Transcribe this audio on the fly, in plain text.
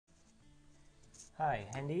Hi,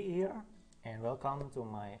 Handy here, and welcome to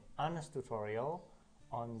my honest tutorial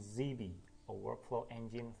on Zeebe, a workflow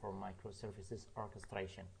engine for microservices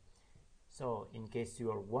orchestration. So, in case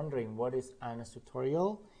you are wondering what is honest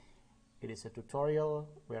tutorial, it is a tutorial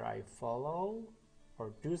where I follow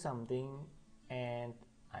or do something and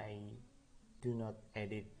I do not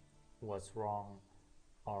edit what's wrong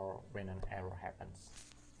or when an error happens.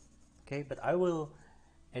 Okay, but I will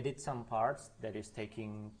edit some parts that is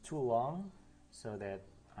taking too long, so that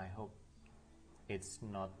I hope it's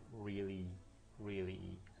not really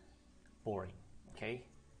boring. Okay,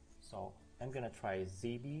 so I'm gonna try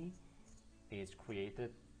Zeebe. It's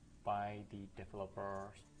created by the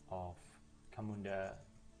developers of Camunda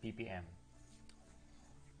BPM,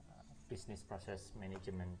 business process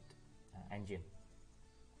management engine.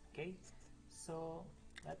 Okay, so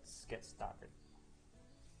let's get started.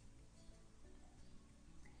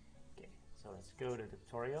 Okay, so let's go to the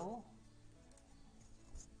tutorial.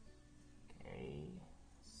 Okay,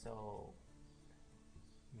 so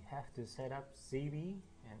you have to set up Zeebe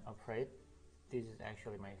and operate. This is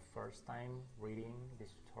actually my first time reading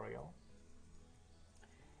this tutorial.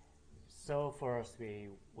 So first we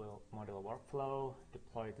will model a workflow,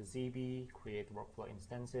 deploy to Zeebe, create workflow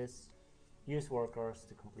instances, use workers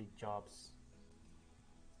to complete jobs,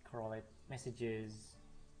 correlate messages,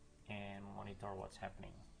 and monitor what's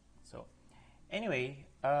happening. So anyway,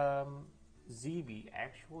 Zeebe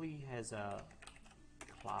actually has a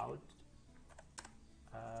cloud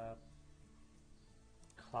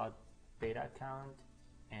beta account,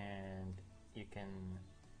 and you can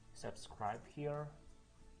subscribe here.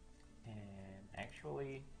 And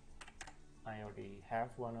actually, I already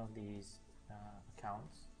have one of these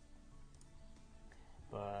accounts,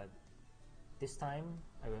 but this time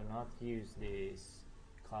I will not use this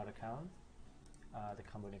cloud account, the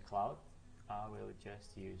company cloud. I will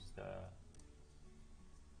just use the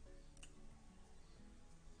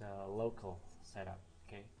local setup.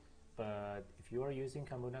 Okay, but if you are using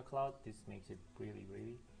Camunda Cloud, this makes it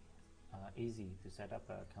really easy to set up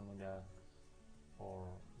a Camunda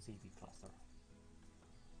or Zeebe cluster.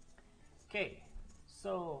 Okay,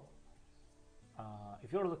 so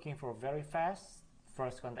if you're looking for very fast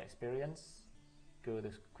first contact experience, go to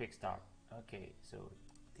Quickstart. Okay, so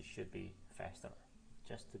this should be faster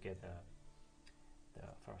just to get the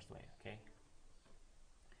first layer.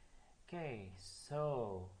 Okay,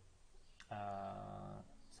 so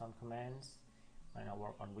some commands might not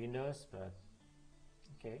work on Windows, but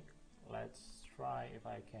okay, let's try if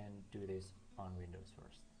I can do this on Windows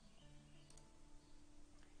first.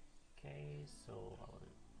 Okay, so I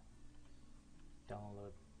will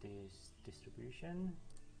download this distribution,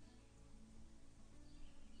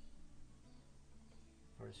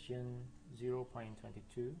 version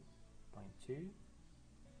 0.22.2.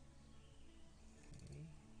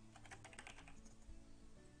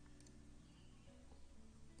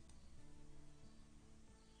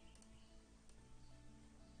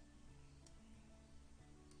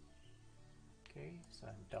 Okay, so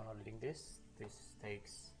I'm downloading this. This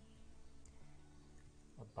takes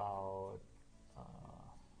about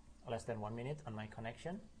less than 1 minute on my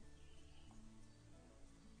connection.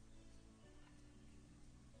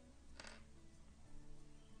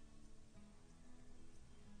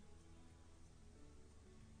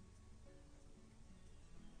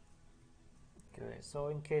 Okay, so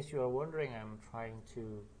in case you are wondering, I'm trying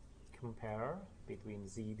to compare between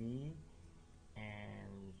Zeebe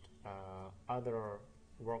and other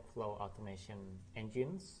workflow automation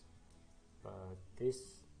engines, but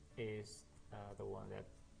this is the one that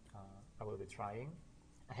I will be trying.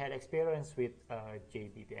 I had experience with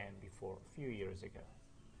Zeebe BPMN before, a few years ago.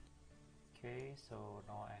 Okay, so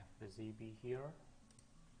now I have the Zeebe here,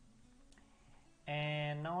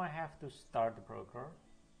 and now I have to start the broker.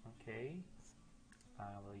 Okay,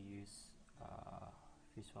 I will use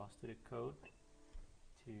Visual Studio Code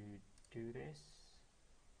to do this,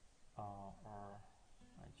 or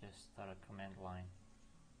I just start a command line.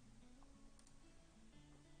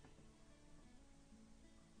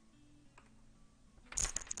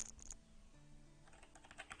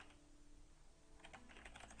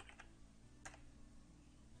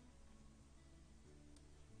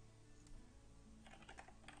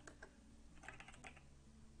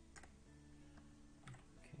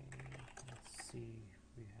 Okay, let's see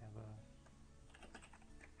if we have a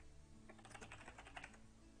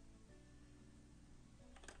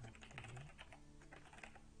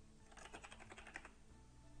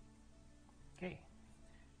okay,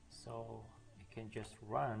 so you can just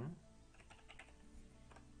run,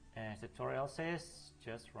 as the tutorial says,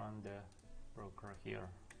 just run the broker here,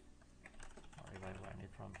 or if I run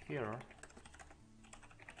it from here,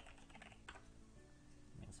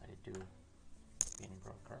 to bin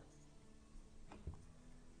broker.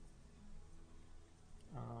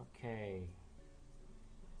 Okay,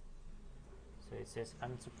 so it says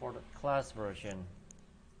unsupported class version.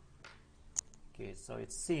 Okay, so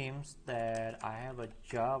it seems that I have a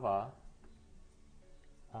Java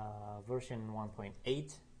version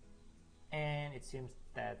 1.8, and it seems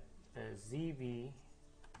that Zeebe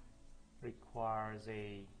requires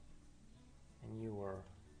a newer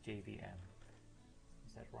JVM.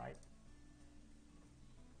 Is that right?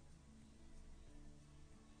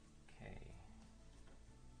 Okay.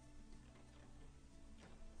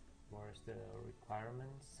 Where's the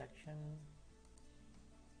requirements section?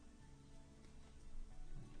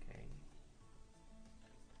 Okay.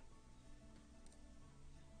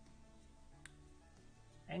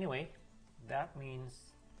 Anyway, that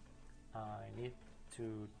means I need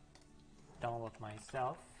to download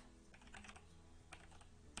myself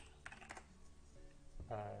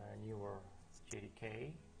a newer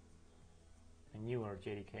JDK.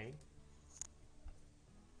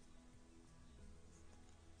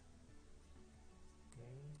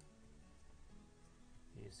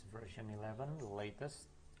 Is version 11, the latest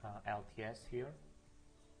LTS here.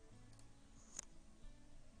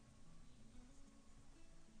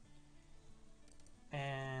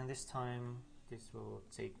 And this time this will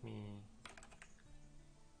take me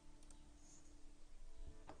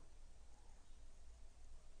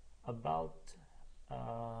about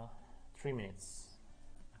 3 minutes.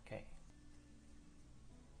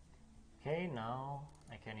 Okay, now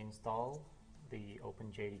I can install the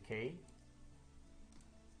OpenJDK.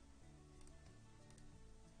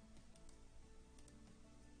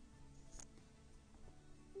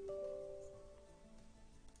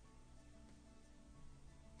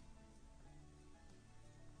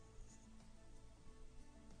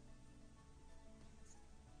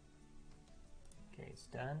 Okay, it's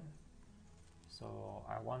done. So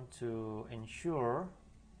I want to ensure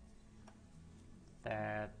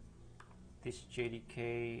that this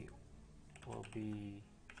JDK will be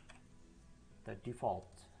the default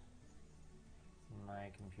in my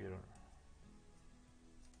computer.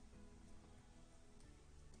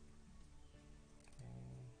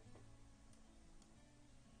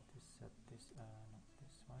 Okay, to set this, not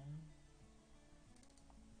this one.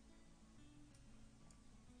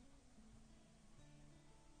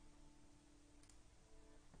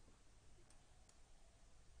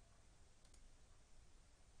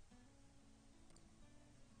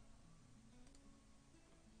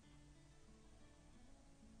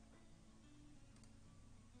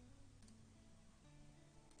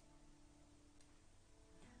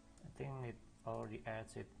 I think it already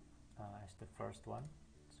adds it as the first one,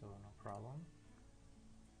 so no problem.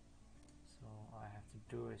 So all I have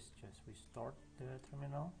to do is just restart the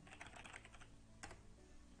terminal,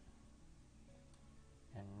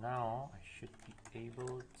 and now I should be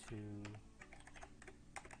able to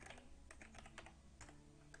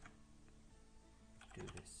do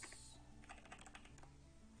this.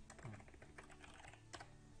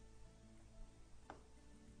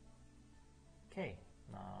 Okay,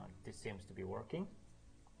 now this seems to be working.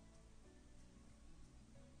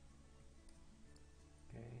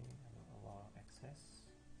 Okay, I will allow access.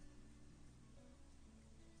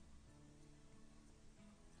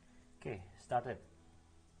 Okay, started.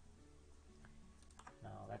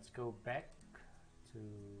 Now let's go back to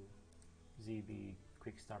Zeebe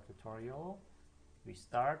Quickstart tutorial. We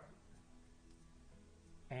start,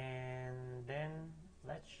 and then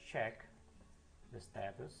let's check the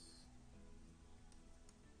status.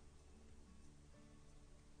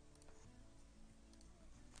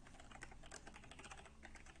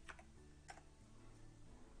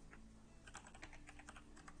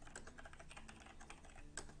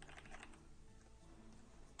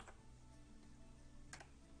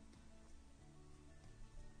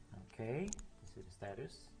 Okay, this is the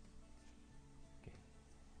status. Okay.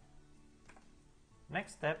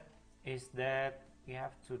 Next step is that we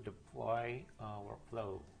have to deploy a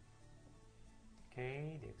workflow.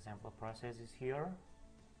 Okay, the example process is here.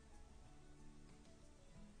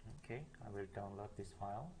 Okay, I will download this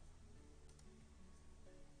file.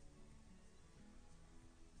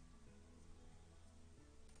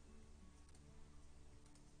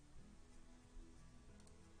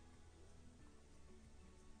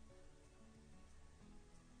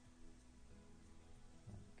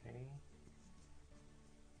 Okay.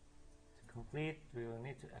 To complete, we will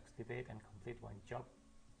need to activate and complete one job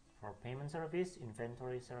for payment service,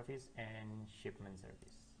 inventory service, and shipment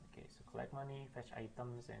service. Okay, so collect money, fetch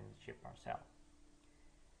items, and ship parcel.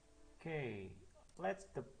 Okay, let's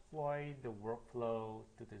deploy the workflow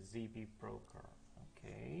to the Zeebe broker.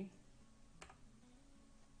 Okay,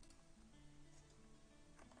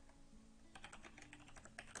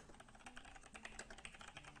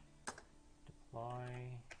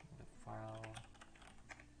 deploy the file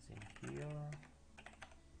is in here.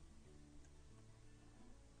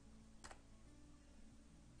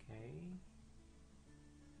 Okay,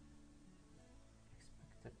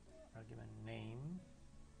 expected argument name.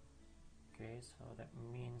 Okay, so that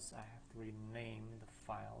means I have to rename the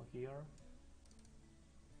file here.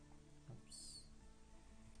 Oops.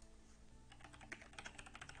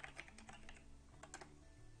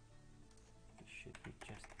 It should be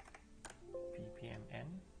just BPMN.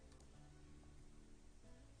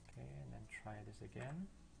 Okay, and then try this again.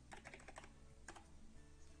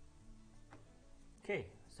 Okay,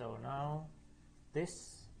 so now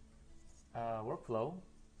this workflow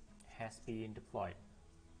has been deployed.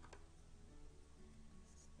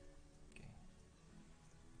 Okay.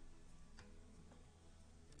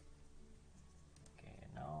 Okay,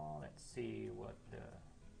 now let's see what the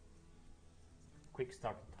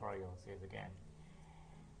Quickstart tutorial says again.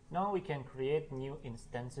 Now we can create new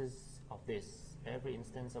instances of this. Every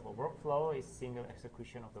instance of a workflow is single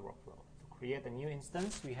execution of the workflow. To create a new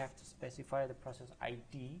instance, we have to specify the process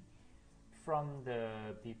ID from the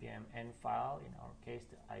BPMN file. In our case,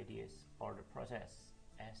 the ID is order process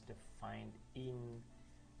as defined in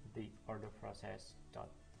the order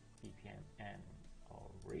process.bpmn.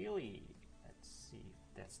 Oh, really? Let's see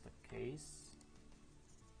if that's the case.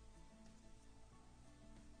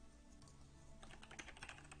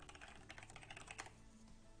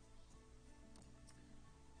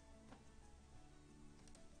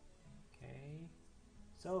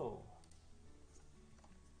 So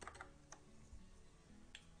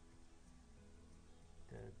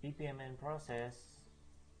the BPMN process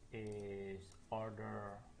is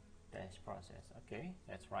order dash process. Okay,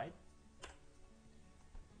 that's right.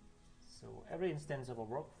 So every instance of a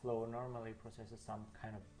workflow normally processes some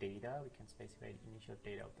kind of data. We can specify the initial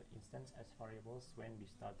data of the instance as variables when we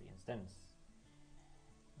start the instance.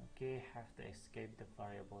 Okay, have to escape the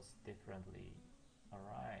variables differently.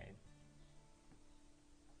 Alright.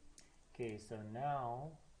 Okay, so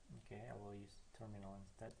now, okay, I will use terminal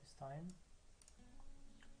instead this time.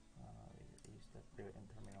 We use the built-in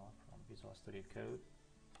terminal from Visual Studio Code.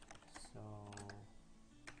 So,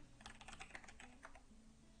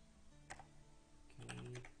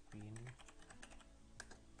 okay, bin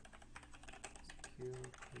secure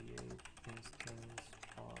create instance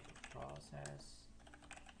for the process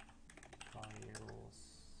variables.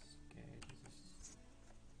 Okay, this is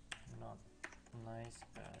not nice,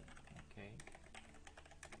 but okay,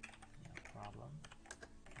 no problem.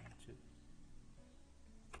 1, 2,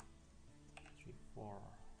 3, 4.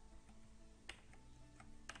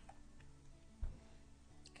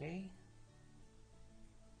 Okay,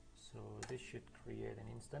 so this should create an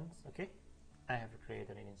instance. Okay, I have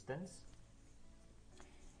created an instance.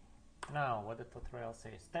 Now what the tutorial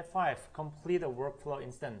says: step 5, complete a workflow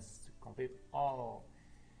instance. To complete all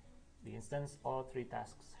the instance, all 3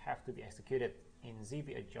 tasks have to be executed. In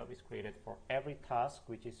Zeebe, a job is created for every task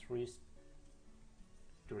which is reached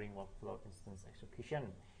during workflow instance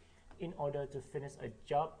execution. In order to finish a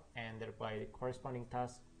job and thereby the corresponding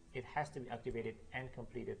task, it has to be activated and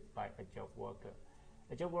completed by a job worker.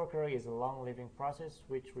 A job worker is a long-living process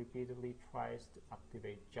which repeatedly tries to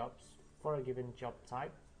activate jobs for a given job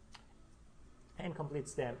type and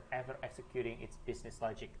completes them after executing its business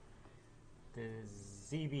logic. The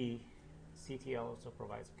Zeebe CTL also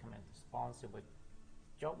provides a command response with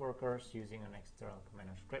job workers using an external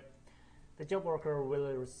command script. The job worker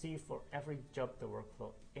will receive for every job the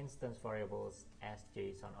workflow instance variables as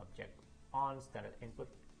JSON object on standard input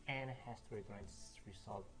and has to return its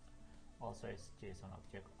result also as JSON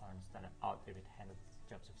object on standard out if it handles the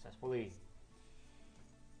job successfully.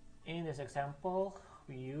 In this example,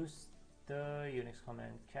 we use the Unix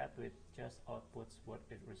command cat which just outputs what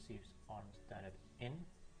it receives on standard in.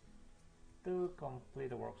 To complete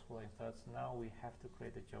the workflow instance, now we have to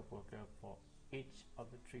create a job worker for each of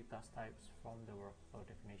the 3 task types from the workflow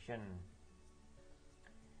definition.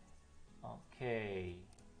 Okay,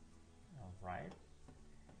 alright.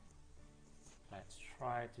 Let's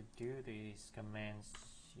try to do these commands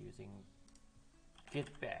using git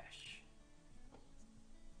bash.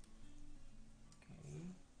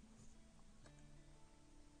 Okay.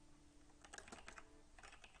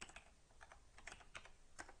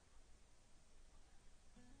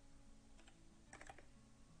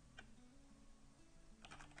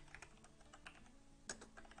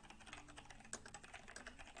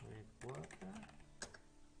 Worker,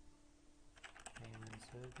 payment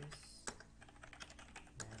service,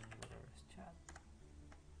 and whatever is chat.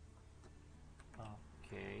 Okay.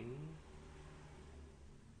 Okay.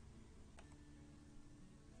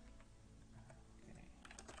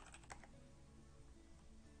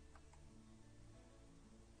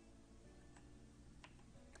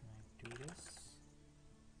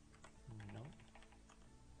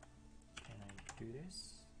 do this.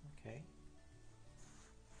 Okay,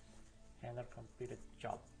 handler completed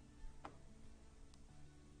job.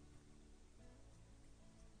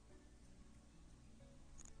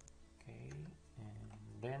 Okay,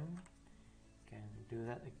 and then can do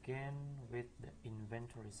that again with the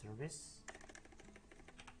inventory service.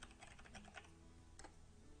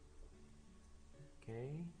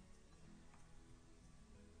 Okay,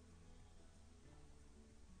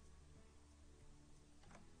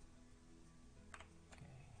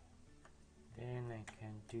 then I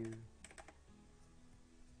can do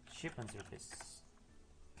shipment service.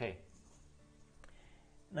 Okay,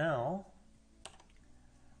 now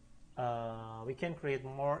we can create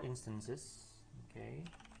more instances. Okay,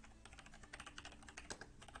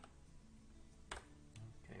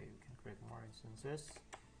 we can create more instances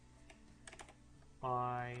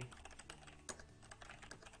by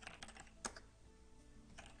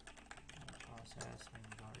process and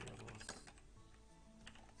variables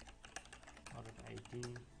audit ID 1, 2,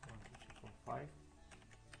 3, 4, 5.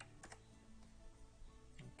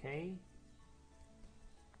 Okay.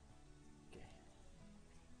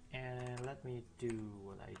 And let me do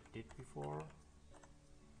what I did before.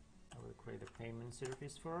 I will create a payment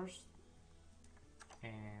service first,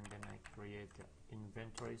 and then I create the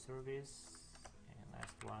inventory service, and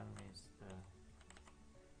last one is the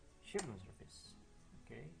shipment service.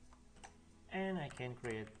 Okay, and I can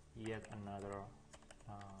create yet another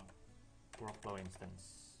workflow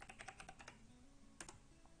instance.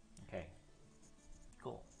 Okay,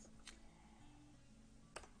 cool.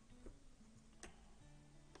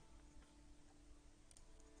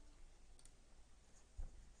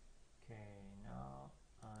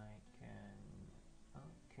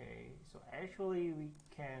 So actually we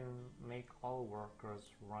can make all workers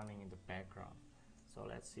running in the background. So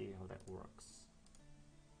let's see how that works.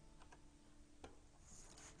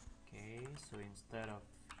 Okay, so instead of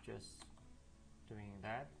just doing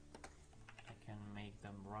that, I can make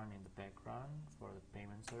them run in the background for the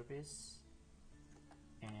payment service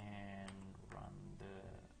and run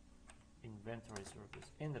the inventory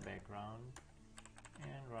service in the background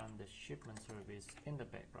and run the shipment service in the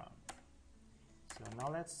background. So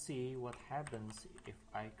now let's see what happens if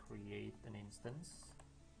I create an instance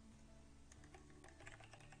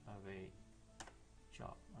of a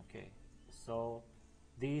job. Okay, so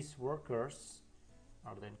these workers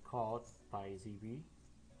are then called by Zeebe,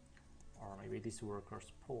 or maybe these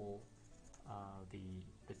workers pull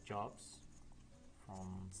the jobs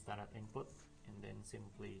from standard input and then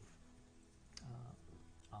simply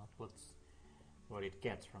outputs what it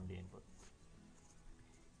gets from the input.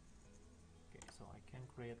 So I can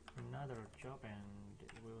create another job and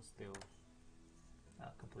it will still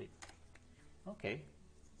complete. Okay,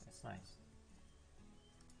 that's nice.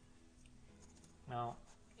 Now,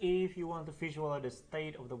 if you want to visualize the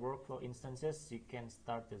state of the workflow instances, you can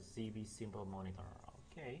start the Zeebe Simple Monitor.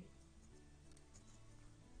 Okay,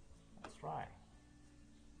 let's try.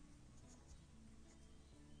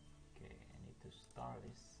 Okay, I need to start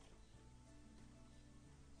this.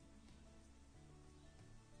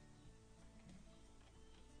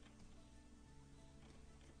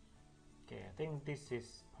 Okay, I think this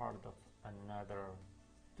is part of another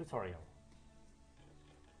tutorial.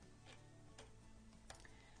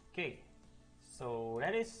 Okay, so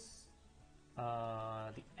that is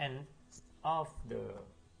the end of the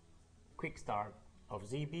quick start of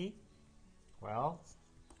Zeebe. Well,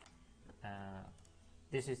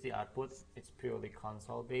 this is the output. It's purely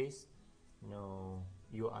console based, no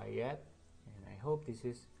UI yet, and I hope this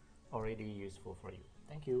is already useful for you.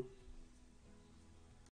 Thank you.